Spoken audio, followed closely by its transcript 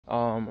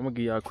I'm gonna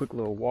give y'all a quick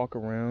little walk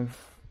around,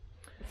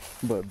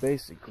 but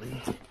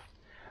basically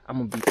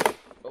I'm gonna be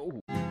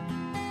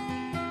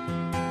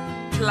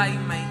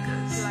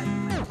playmakers.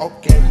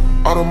 Okay,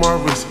 out of my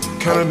wrist,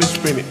 counting and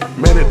spin it,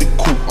 man at the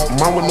coop,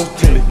 mine with no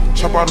tenant,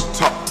 chop out the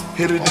top,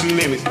 hit it the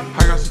limit.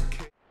 I got some.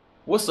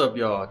 What's up,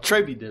 y'all?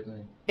 Trey be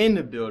dipping in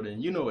the building.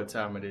 You know what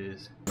time it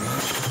is.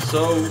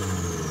 So,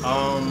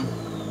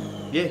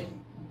 yeah,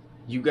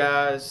 you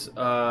guys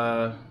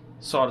saw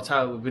the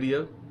title of the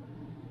video,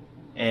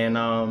 and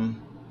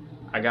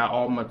I got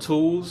all my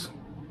tools.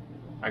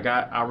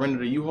 I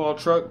rented a U-Haul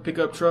truck,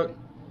 pickup truck,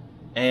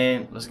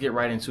 and let's get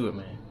right into it,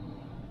 man.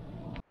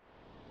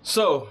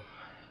 So,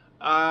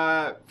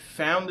 I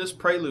found this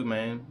Prelude,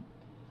 man.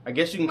 I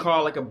guess you can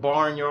call it like a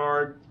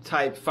barnyard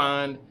type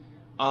find.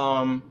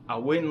 I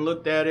went and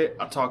looked at it.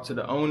 I talked to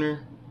the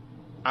owner.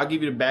 I'll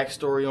give you the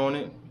backstory on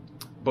it.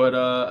 But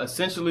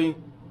essentially,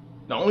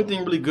 the only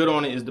thing really good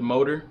on it is the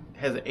motor. It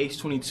has an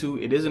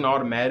H22. It is an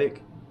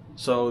automatic.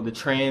 So the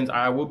trans,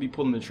 I will be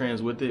pulling the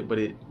trans with it, but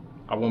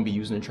I won't be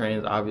using the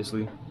trans,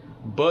 obviously.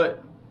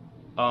 But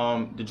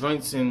the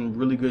joint's in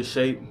really good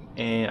shape,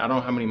 and I don't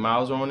know how many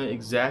miles are on it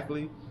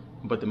exactly,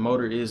 but the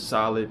motor is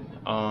solid.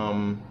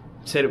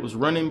 Said it was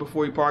running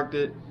before he parked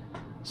it.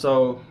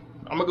 So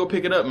I'm gonna go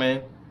pick it up,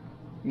 man.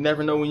 You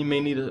never know when you may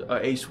need a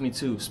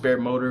H22, spare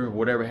motor,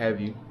 whatever have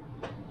you.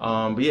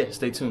 But yeah,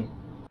 stay tuned.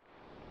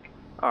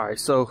 Alright,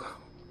 so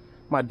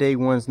my day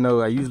ones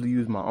know I usually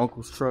use my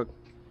uncle's truck,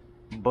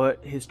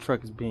 but his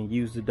truck is being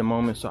used at the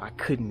moment, so I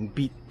couldn't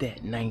beat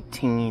that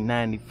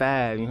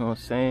 1995, you know what I'm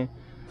saying?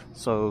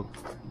 So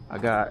I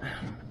got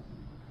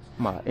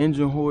my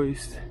engine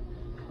hoist,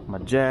 my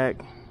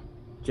jack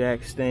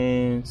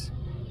stands,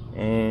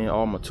 and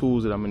all my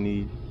tools that I'm gonna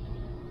need.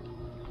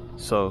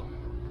 So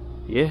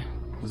yeah,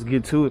 let's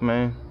get to it,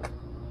 man.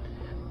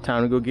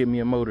 Time to go get me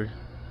a motor.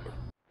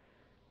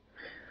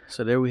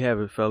 So there we have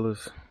it,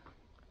 fellas.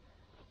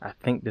 I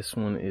think this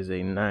one is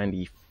a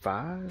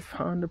 95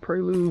 Honda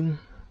Prelude.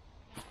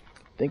 I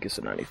think it's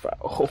a 95.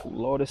 Oh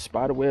Lord, there's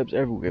spider webs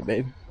everywhere,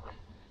 baby.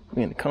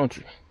 We in the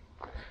country.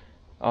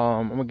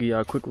 I'm gonna give y'all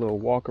a quick little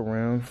walk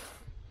around,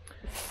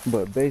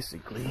 but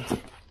basically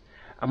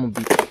I'm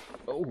gonna be,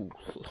 oh,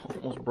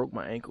 almost broke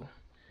my ankle.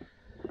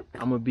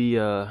 I'm gonna be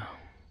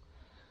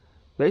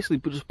basically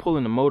just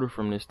pulling the motor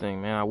from this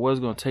thing, man.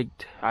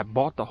 I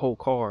bought the whole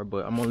car,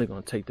 but I'm only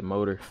gonna take the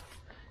motor.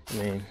 I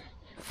mean,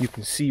 you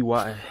can see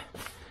why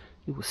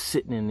it was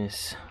sitting in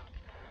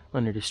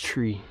under this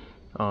tree.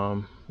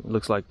 It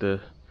looks like the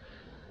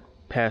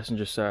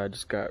passenger side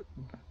just got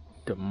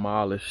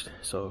demolished.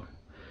 So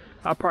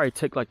I'll probably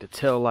take like the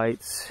tail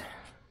lights,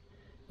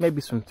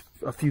 maybe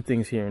a few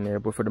things here and there,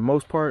 but for the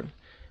most part,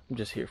 I'm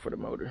just here for the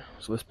motor.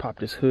 So let's pop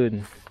this hood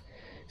and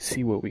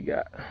see what we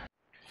got.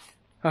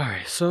 All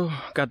right, so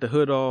got the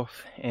hood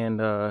off, and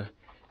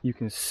you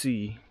can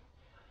see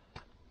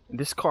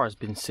this car has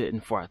been sitting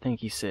for, I think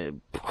he said,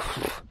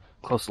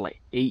 close to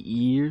like 8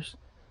 years.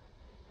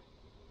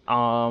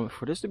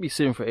 For this to be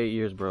sitting for 8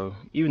 years, bro,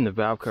 even the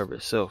valve cover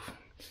itself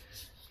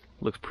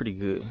looks pretty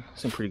good.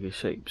 It's in pretty good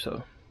shape.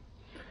 So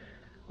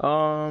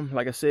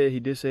like I said,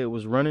 he did say it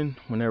was running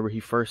whenever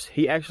he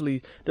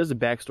actually, there's a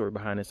backstory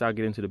behind this. I'll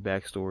get into the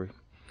backstory.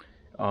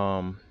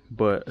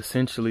 But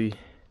essentially,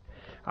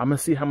 I'm gonna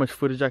see how much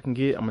footage I can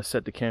get. I'm gonna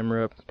set the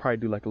camera up, probably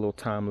do like a little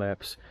time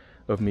lapse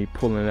of me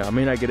pulling it out. I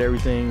may not get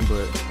everything,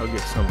 but I'll get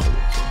some of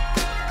it. So.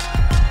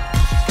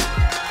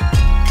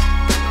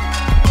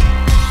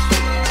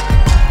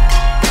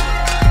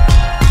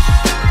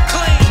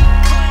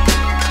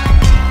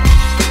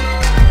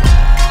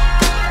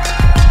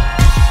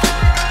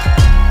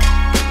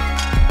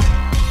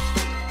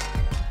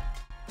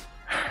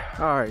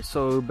 Alright,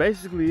 so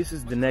basically this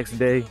is the next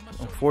day.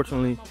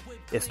 Unfortunately,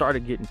 it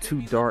started getting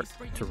too dark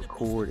to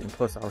record, and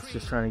plus I was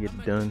just trying to get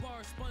it done.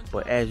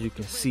 But as you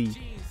can see,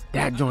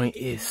 that joint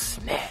is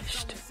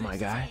snatched, my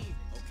guy.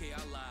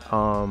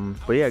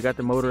 But yeah, I got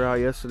the motor out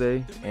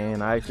yesterday,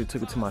 and I actually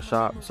took it to my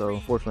shop, so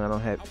unfortunately I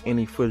don't have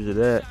any footage of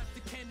that.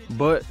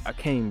 But I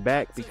came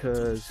back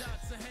because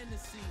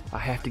I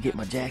have to get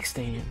my jack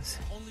stands.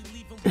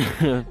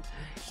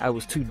 I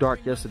was too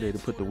dark yesterday to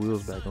put the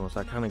wheels back on, so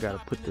I kind of got to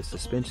put the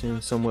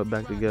suspension somewhat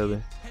back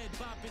together,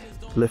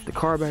 lift the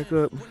car back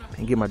up,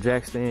 and get my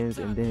jack stands,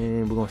 and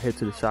then we're going to head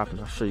to the shop and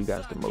I'll show you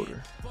guys the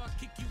motor.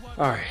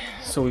 Alright,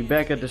 so we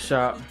back at the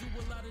shop.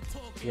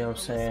 You know what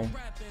I'm saying?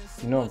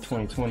 You know I'm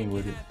 2020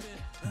 with it.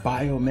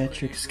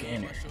 Biometric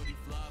scanner.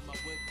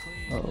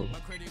 Uh-oh.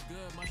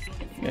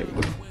 There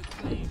we go.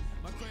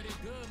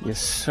 Yes,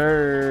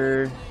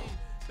 sir.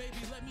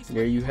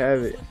 There you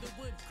have it.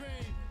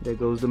 There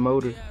goes the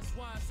motor.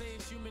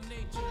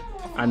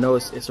 I know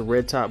it's a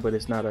red top, but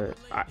it's not a.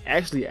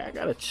 Actually, I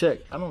gotta check.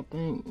 I don't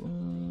think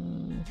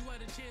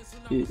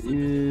it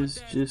is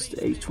just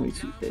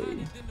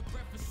H22A.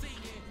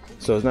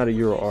 So it's not a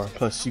Euro R.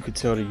 Plus, you could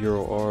tell the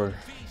Euro R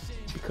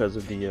because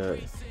of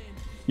the.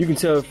 You can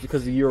tell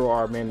because the Euro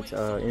R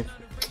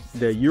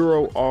the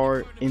Euro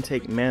R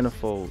intake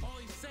manifold,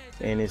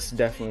 and it's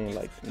definitely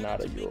like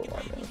not a Euro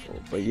R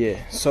manifold. But yeah,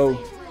 so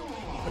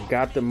I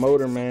got the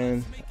motor,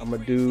 man. I'm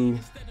gonna do,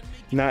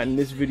 not in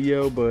this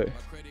video, but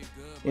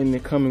in the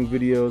coming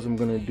videos, I'm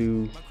gonna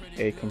do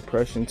a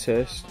compression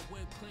test.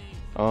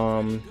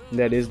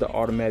 That is the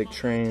automatic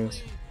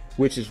trans,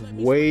 which is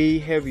way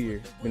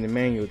heavier than the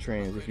manual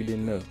trans, if you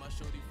didn't know.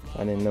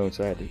 I didn't know,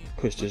 so I had to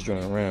push this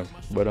joint around.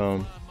 But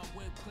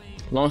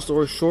long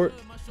story short,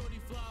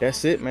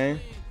 that's it, man.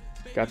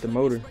 Got the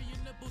motor.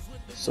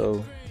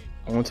 So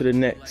on to the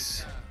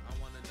next.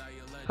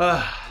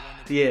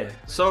 Yeah,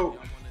 so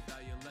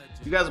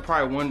you guys are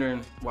probably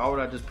wondering, why would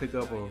I just pick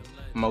up a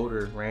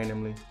motor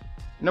randomly?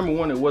 Number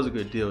one, it was a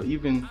good deal,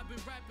 even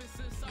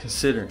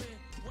considering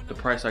the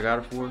price I got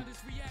it for.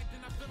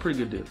 Pretty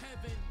good deal.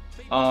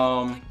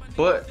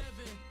 But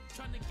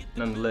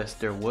nonetheless,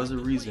 there was a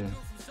reason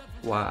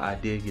why I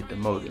did get the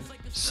motor.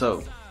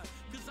 So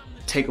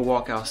take a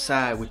walk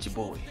outside with your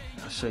boy.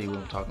 I'll show you what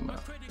I'm talking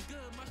about.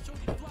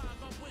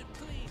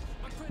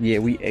 Yeah,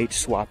 we H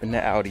swapping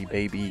the Audi,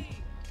 baby.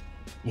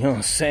 You know what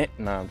I'm saying?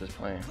 Nah, I'm just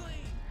playing.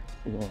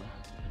 We're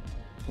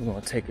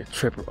gonna take a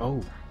trip.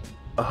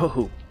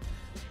 Oh,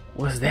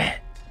 what's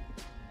that?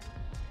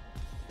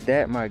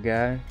 That, my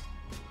guy,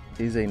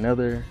 is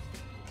another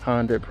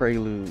Honda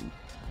Prelude.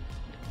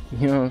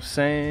 You know what I'm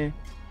saying?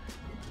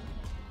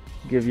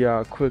 Give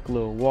y'all a quick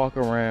little walk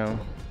around.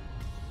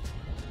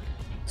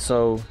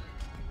 So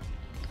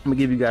I'm gonna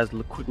give you guys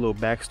a quick little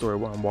backstory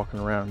while I'm walking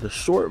around. The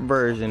short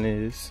version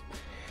is,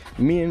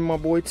 me and my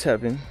boy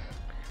Tevin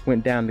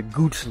went down to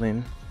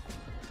Goochland,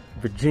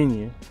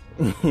 Virginia,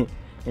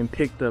 and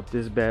picked up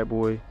this bad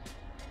boy.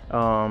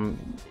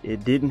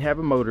 It didn't have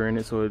a motor in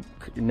it, so it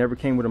never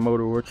came with a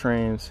motor or a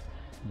trans,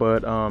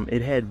 but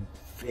it had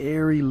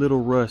very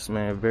little rust,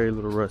 man, very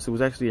little rust. It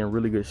was actually in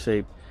really good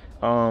shape.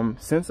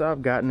 Since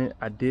I've gotten it,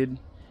 I did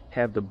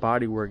have the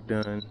body work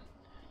done,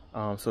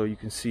 so you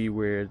can see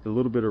where the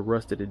little bit of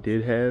rust that it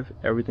did have,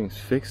 everything's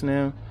fixed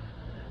now.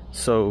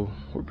 So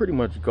we're pretty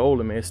much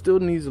golden, man. It still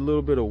needs a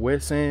little bit of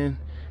wet sand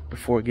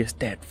before it gets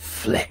that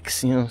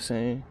flex, you know what I'm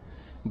saying?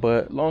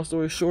 But long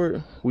story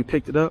short, we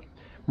picked it up,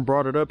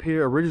 brought it up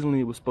here.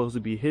 Originally it was supposed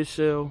to be his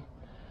shell,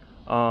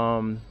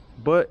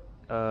 but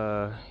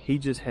he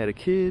just had a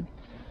kid,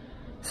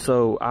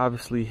 so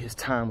obviously his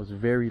time was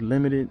very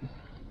limited.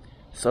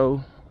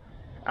 So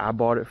I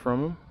bought it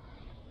from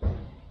him,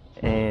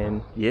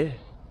 and yeah,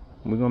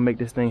 we're gonna make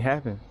this thing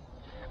happen.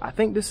 I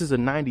think this is a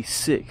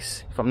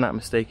 96, if I'm not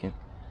mistaken.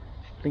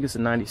 I think it's a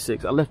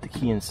 96. I left the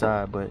key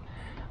inside, but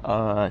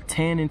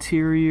tan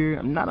interior.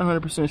 I'm not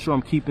 100% sure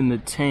I'm keeping the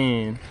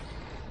tan,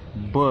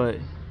 but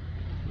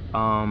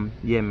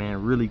yeah,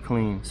 man, really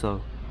clean.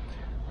 So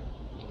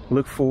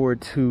look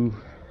forward to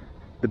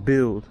the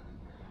build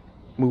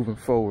moving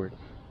forward.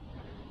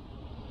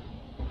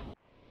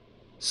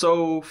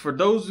 So for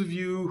those of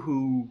you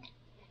who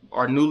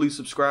are newly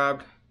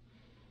subscribed,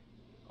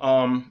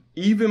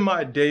 even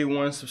my day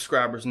one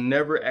subscribers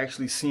never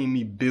actually seen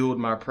me build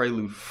my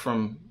Prelude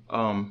from,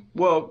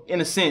 well,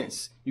 in a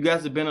sense, you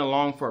guys have been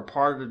along for a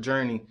part of the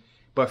journey,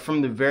 but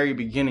from the very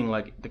beginning,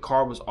 like, the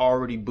car was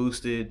already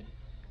boosted,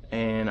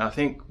 and I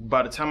think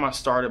by the time I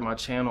started my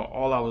channel,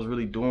 all I was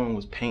really doing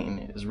was painting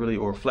it,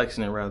 or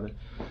flexing it rather.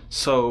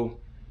 So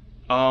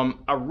I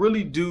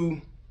really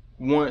do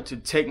want to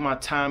take my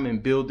time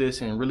and build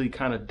this and really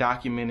kind of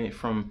document it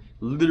from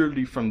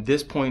literally from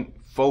this point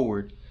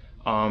forward.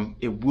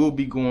 It will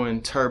be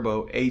going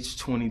turbo,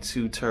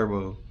 H22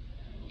 turbo.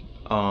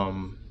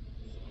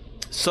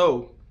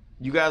 So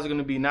you guys are going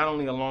to be not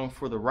only along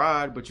for the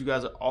ride, but you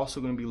guys are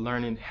also going to be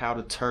learning how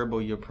to turbo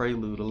your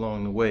Prelude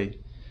along the way.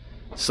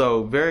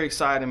 So very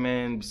excited,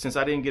 man. Since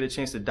I didn't get a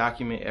chance to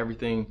document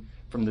everything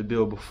from the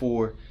build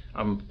before,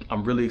 I'm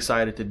really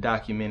excited to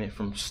document it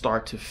from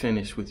start to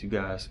finish with you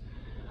guys.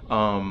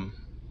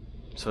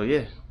 So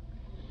yeah,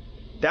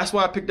 that's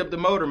why I picked up the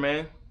motor,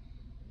 man.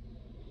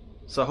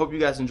 So I hope you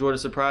guys enjoyed the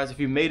surprise. If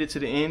you made it to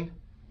the end,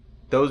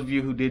 those of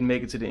you who didn't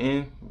make it to the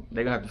end,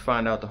 they're gonna have to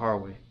find out the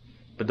hard way.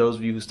 But those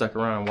of you who stuck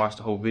around and watched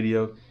the whole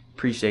video,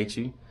 appreciate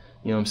you. You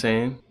know what I'm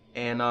saying?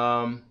 And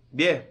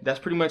yeah, that's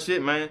pretty much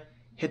it, man.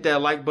 Hit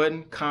that like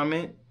button,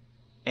 comment,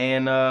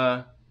 and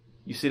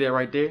you see that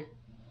right there?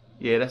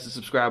 Yeah, that's the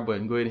subscribe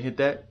button. Go ahead and hit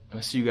that.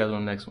 I'll see you guys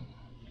on the next one.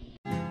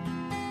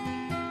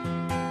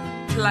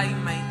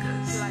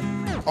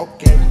 Playmakers.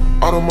 Okay.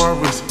 Out of my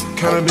wrist,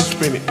 counted and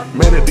spin it.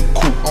 Mad at the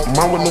coupe,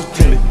 mine with no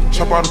tenant.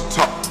 Chop out the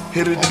top,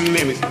 hit it the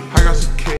limit. I got some